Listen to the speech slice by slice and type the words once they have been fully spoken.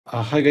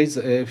Hi guys,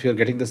 if you're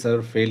getting this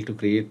error, failed to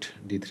create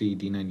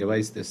d3d9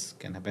 device, this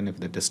can happen if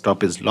the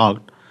desktop is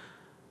logged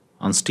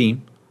on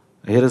Steam.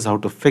 Here is how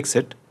to fix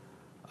it.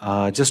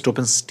 Just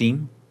open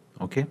Steam,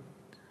 okay,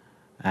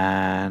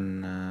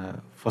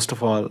 and first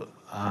of all,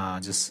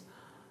 just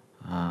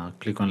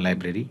click on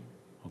library,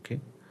 okay.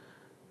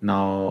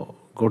 Now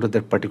go to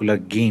that particular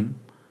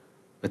game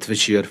with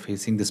which you are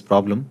facing this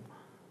problem.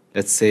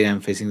 Let's say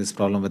I'm facing this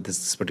problem with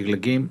this particular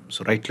game.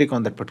 So right click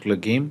on that particular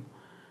game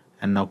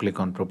and now click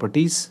on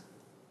properties,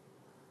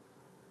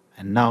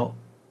 and now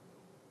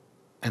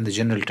in the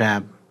general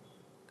tab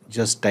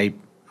just type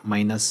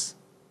minus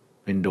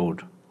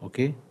windowed,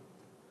 okay,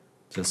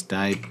 just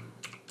type,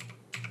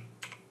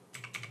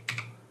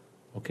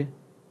 okay.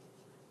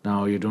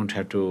 Now you don't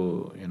have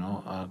to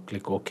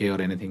click OK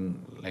or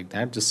anything like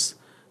that. Just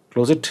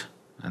close it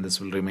and this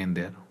will remain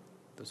there.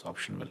 This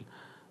option will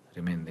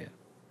remain there.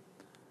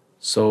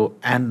 So,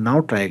 and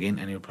now try again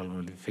and your problem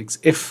will be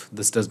fixed. If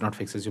this does not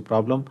fixes your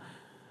problem,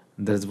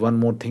 there's one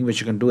more thing which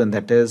you can do, and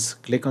that is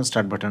click on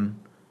start button,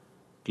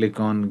 click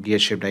on gear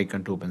shaped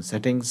icon to open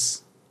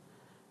settings.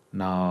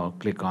 Now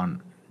click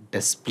on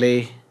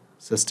display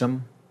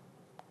system.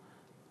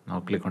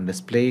 Now click on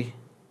display,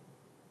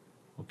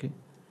 okay.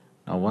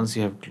 Now once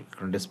you have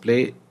clicked on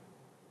display,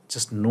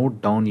 just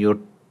note down your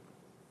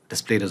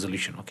display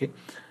resolution, okay.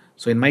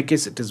 So in my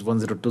case it is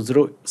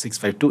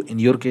 1020x652. In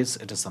your case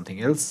it is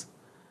something else.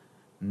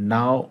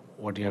 Now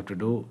what you have to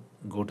do,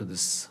 go to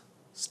this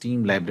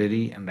Steam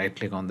library and right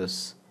click on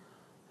this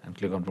and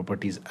click on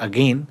properties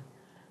again,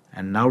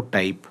 and now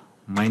type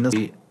minus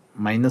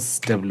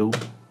w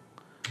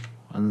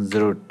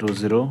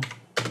 1020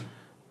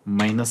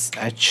 minus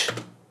h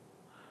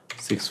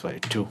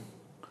 652.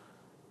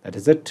 That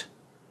is it.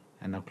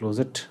 And now close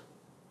it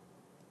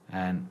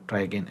and try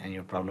again and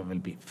your problem will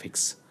be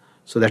fixed.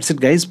 So that's it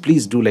guys.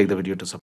 Please do like the video to support.